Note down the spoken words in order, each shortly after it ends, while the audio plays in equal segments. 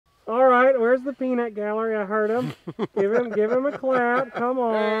where's the peanut gallery? I heard him. Give him a clap. Come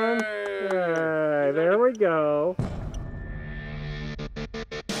on. Hey, there we go.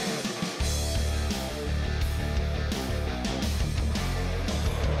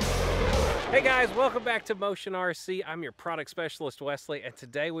 Hey guys, welcome back to Motion RC. I'm your product specialist, Wesley, and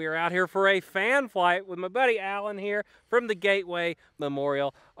today we are out here for a fan flight with my buddy Alan here from the Gateway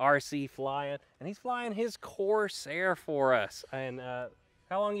Memorial RC Flying, and he's flying his Corsair for us. And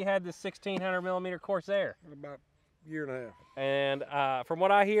how long you had this 1600mm Corsair? About a year and a half. And from what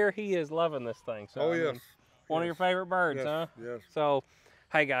I hear, he is loving this thing. So, oh, I yes. mean, one of your favorite birds, yes. huh? Yes. So,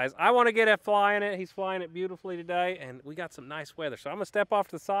 hey guys, I want to get at flying it. He's flying it beautifully today, and we got some nice weather. So I'm gonna step off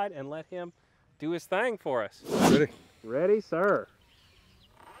to the side and let him do his thing for us. Ready? Ready, sir.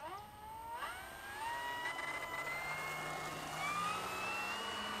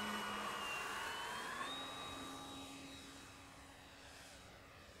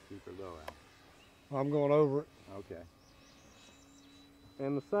 Super low, Al. I'm going over it. Okay.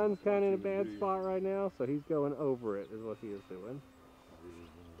 And the sun's kind of in a bad spot right now, so he's going over it, is what he is doing.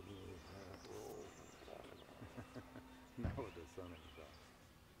 Now with the sun in the top.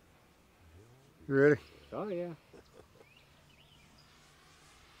 You ready? Oh, yeah.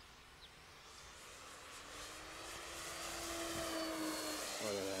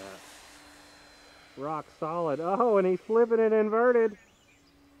 Look at that. Rock solid. Oh, and he's flipping it inverted.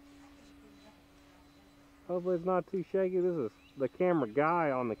 Hopefully it's not too shaky. This is the camera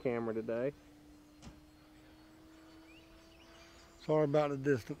guy on the camera today. Sorry about the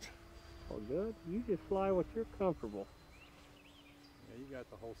distance. Well, good. You just fly what you're comfortable. Yeah, you got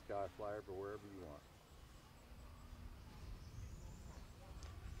the whole sky flyer for wherever you want.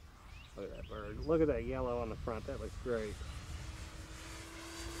 Look at that bird. Look at that yellow on the front. That looks great.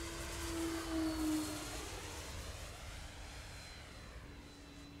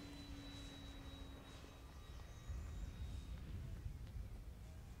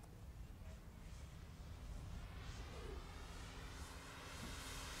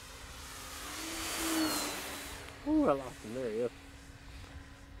 Ooh, I lost him. There he is.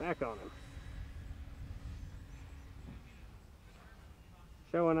 Back on him.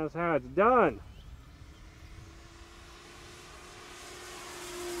 Showing us how it's done.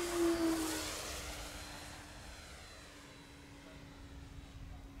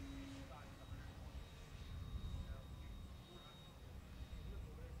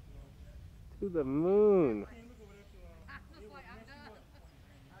 To the moon.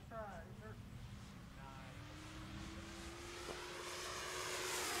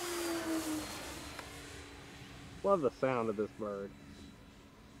 Love the sound of this bird.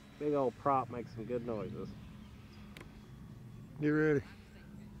 Big old prop makes some good noises. You ready?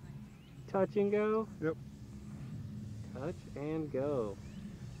 Touch and go? Yep. Touch and go.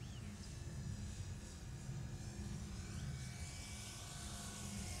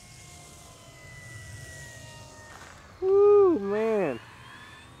 Woo, man.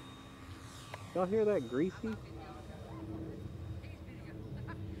 Y'all hear that greasy?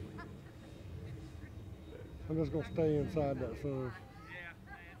 I'm just going to stay inside that sun.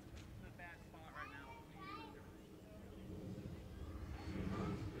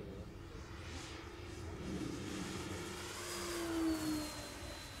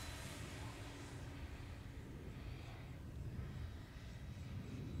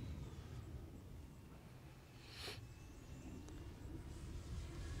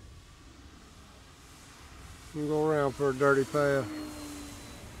 You can go around for a dirty path.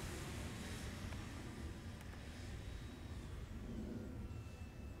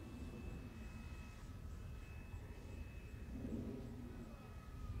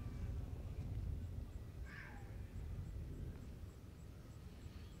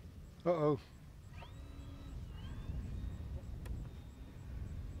 Uh-oh.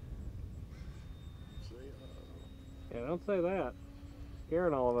 Yeah, don't say that.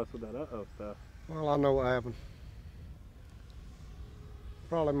 Scaring all of us with that uh-oh stuff. Well, I know what happened.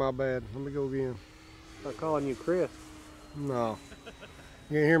 Probably my bad. Let me go again. I'm calling you Chris. No.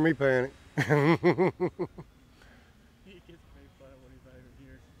 You can't hear me panic. He gets made fun of when he's not even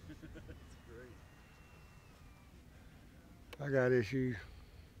here. That's great. I got issues.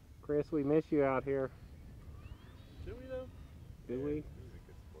 Chris, we miss you out here. Do we though? Do we? He's a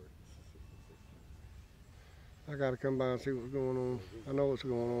good sport. I got to come by and see what's going on. I know what's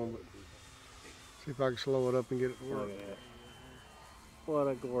going on, but see if I can slow it up and get it to work. Look at that. What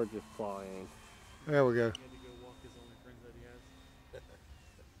a gorgeous flying. There we go. He had to go walk his only friends that he has.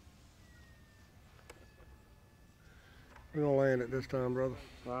 We're gonna land it this time, brother.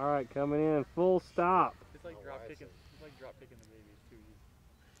 All right, coming in, full stop. It's like drop picking. It's like drop picking the babies too.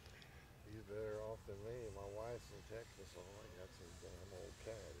 He's than me. My wife's in Texas, so I got some damn old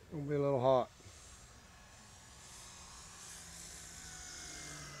cat. It's gonna be a little hot.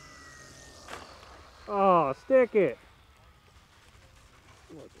 Oh, stick it.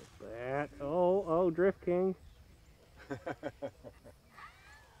 Look at that. Oh, Drift King.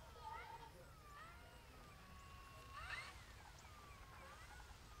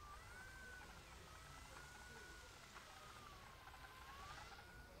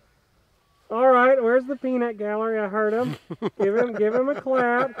 All right, where's the peanut gallery? I heard him. Give him a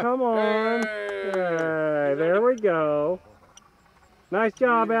clap. Come on. Hey, there we go. Nice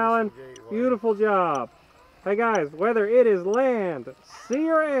job, Alan. Beautiful job. Hey guys, whether it is land, sea,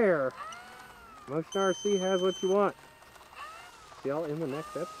 or air, Motion RC has what you want. See y'all in the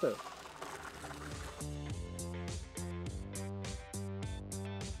next episode.